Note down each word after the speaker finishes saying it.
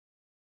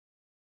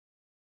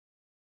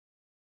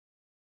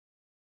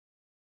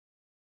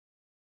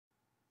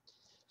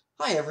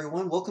Hi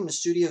everyone, welcome to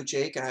Studio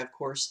Jake. I, of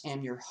course,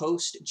 am your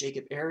host,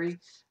 Jacob Airy.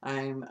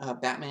 I'm a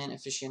Batman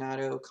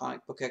aficionado,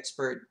 comic book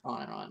expert,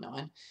 on and on and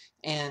on.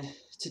 And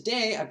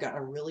today I've got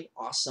a really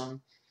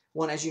awesome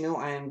one. As you know,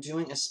 I am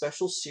doing a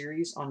special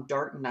series on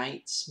Dark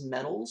Knight's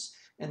medals,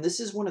 and this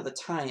is one of the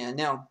tie-in.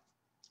 Now,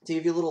 to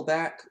give you a little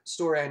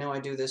backstory, I know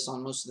I do this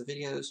on most of the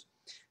videos.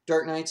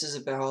 Dark Knights is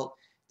about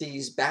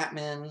these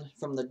Batmen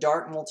from the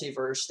Dark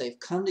Multiverse. They've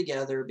come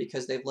together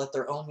because they've let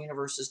their own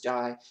universes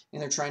die,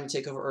 and they're trying to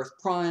take over Earth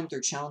Prime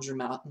through Challenger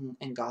Mountain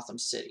and Gotham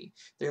City.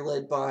 They're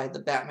led by the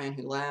Batman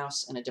Who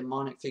Laughs and a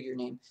demonic figure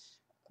named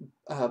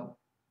uh,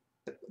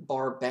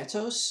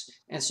 Barbatos.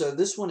 And so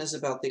this one is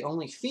about the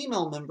only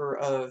female member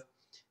of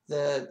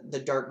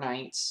the Dark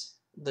Knights,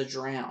 the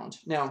Drowned.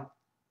 Now,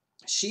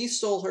 she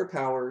stole her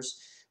powers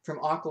from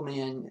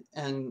Aquaman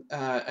and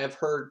of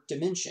her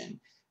dimension.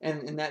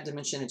 And in that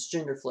dimension, it's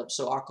gender flipped.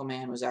 So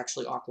Aquaman was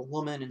actually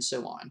Aquawoman and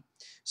so on.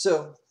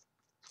 So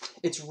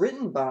it's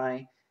written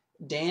by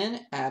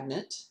Dan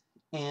Abnett,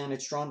 and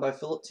it's drawn by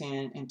Philip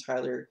Tan and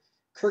Tyler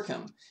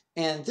Kirkham.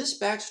 And this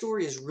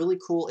backstory is really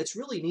cool. It's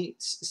really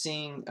neat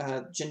seeing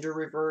gender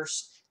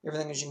reverse.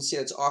 Everything, as you can see,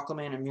 that's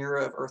Aquaman and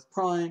Mera of Earth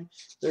Prime.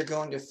 They're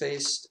going to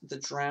face the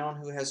Drowned,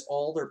 who has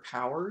all their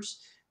powers,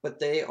 but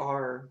they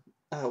are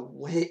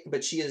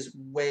but she is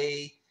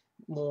way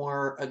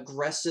more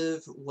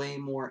aggressive, way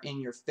more in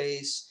your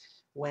face,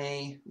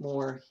 way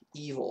more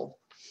evil.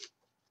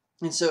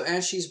 And so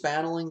as she's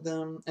battling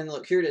them, and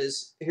look, here it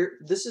is. Here,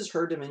 this is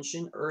her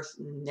dimension, Earth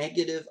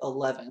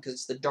 -11, because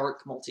it's the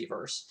Dark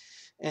Multiverse.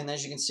 And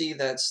as you can see,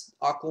 that's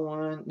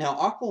Aquawoman. Now,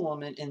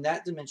 Aquawoman in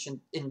that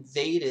dimension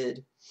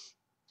invaded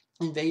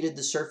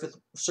the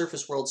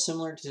surface world,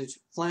 similar to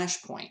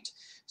Flashpoint.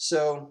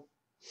 So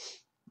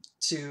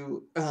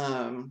to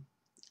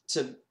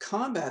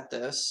combat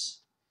this,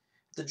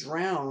 the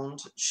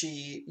Drowned,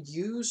 she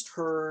used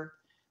her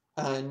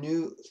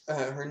new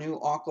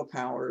aqua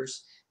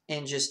powers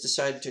and just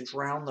decided to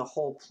drown the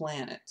whole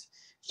planet.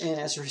 And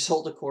as a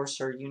result, of course,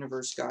 her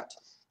universe got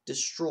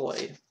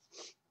destroyed.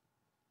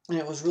 And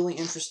it was really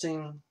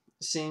interesting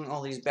seeing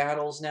all these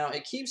battles. Now,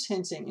 it keeps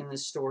hinting in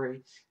this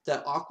story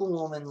that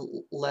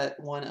Aquawoman let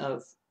one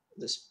of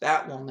this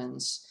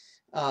Batwoman's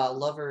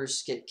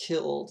lovers get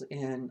killed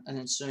in an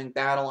ensuing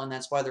battle, and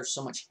that's why there's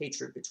so much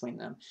hatred between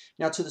them.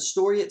 Now, to the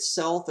story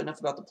itself, enough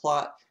about the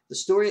plot. The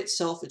story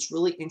itself, it's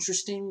really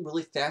interesting,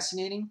 really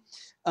fascinating.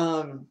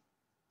 I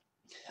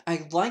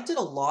liked it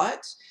a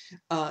lot.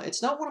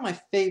 It's not one of my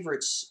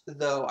favorites,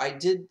 though. I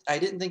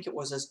didn't think it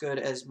was as good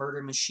as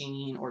Murder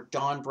Machine or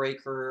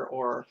Dawnbreaker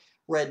or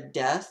Red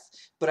Death,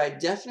 but I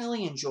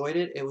definitely enjoyed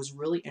it. It was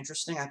really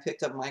interesting. I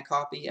picked up my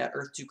copy at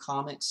Earth 2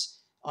 Comics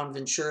on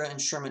Ventura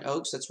and Sherman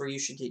Oaks. That's where you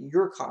should get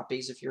your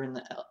copies if you're in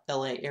the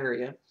LA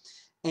area.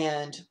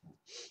 And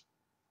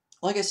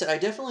like I said, I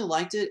definitely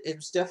liked it. It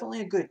was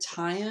definitely a good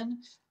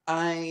tie-in.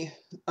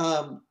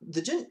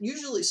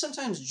 Usually,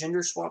 sometimes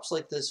gender swaps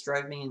like this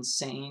drive me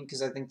insane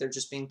because I think they're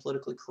just being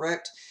politically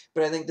correct.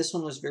 But I think this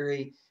one was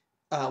very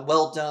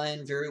well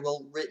done, very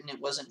well written.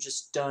 It wasn't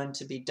just done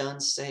to be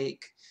done's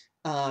sake.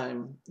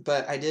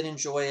 But I did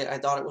enjoy it. I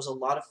thought it was a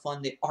lot of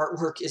fun. The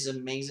artwork is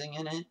amazing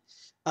in it.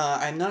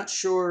 I'm not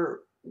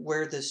sure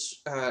where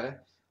this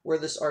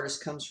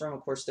artist comes from.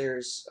 Of course,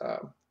 there's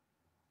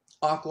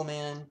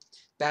Aquaman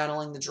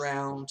battling the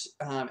Drowned,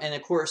 and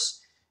of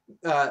course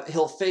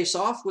he'll face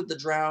off with the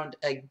Drowned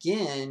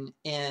again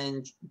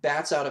in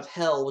Bats Out of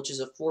Hell, which is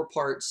a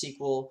 4-part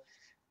sequel,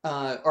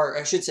 or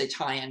I should say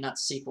tie-in, not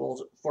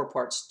sequel, 4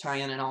 parts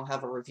tie-in, and I'll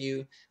have a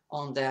review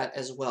on that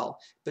as well.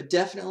 But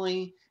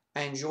definitely,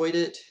 I enjoyed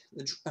it.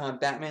 The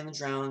Batman the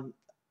Drowned,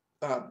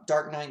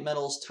 Dark Knight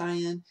Medals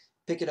tie-in.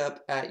 Pick it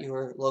up at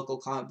your local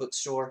comic book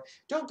store.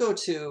 Don't go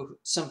to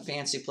some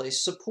fancy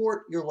place.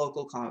 Support your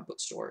local comic book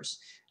stores.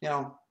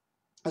 Now,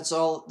 that's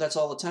all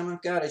the time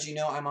I've got. As you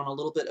know, I'm on a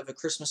little bit of a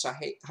Christmas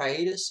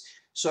hiatus,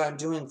 so I'm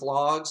doing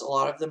vlogs. A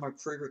lot of them are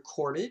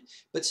pre-recorded,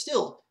 but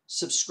still,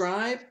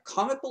 subscribe,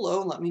 comment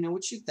below, and let me know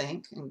what you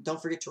think. And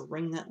don't forget to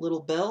ring that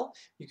little bell.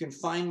 You can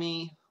find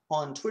me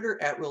on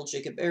Twitter at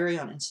RealJacobAiry,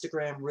 on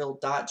Instagram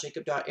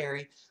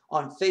real.jacob.airy,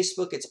 on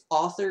Facebook it's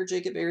author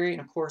Jacob Airy, and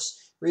of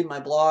course read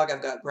my blog.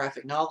 I've got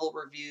graphic novel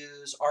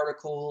reviews,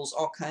 articles,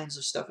 all kinds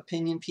of stuff,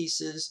 opinion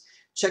pieces.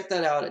 Check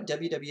that out at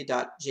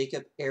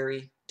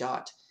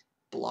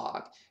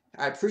www.jacobairy.blog.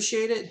 I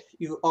appreciate it.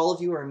 All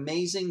of you are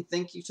amazing.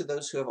 Thank you to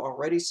those who have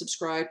already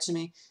subscribed to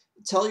me.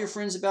 Tell your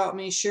friends about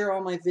me, share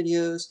all my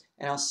videos,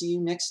 and I'll see you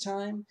next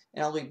time.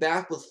 And I'll be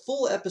back with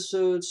full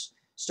episodes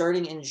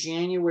starting in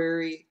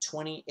January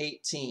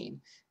 2018.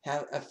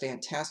 Have a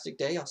fantastic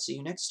day. I'll see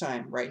you next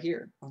time right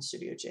here on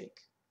Studio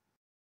Jake.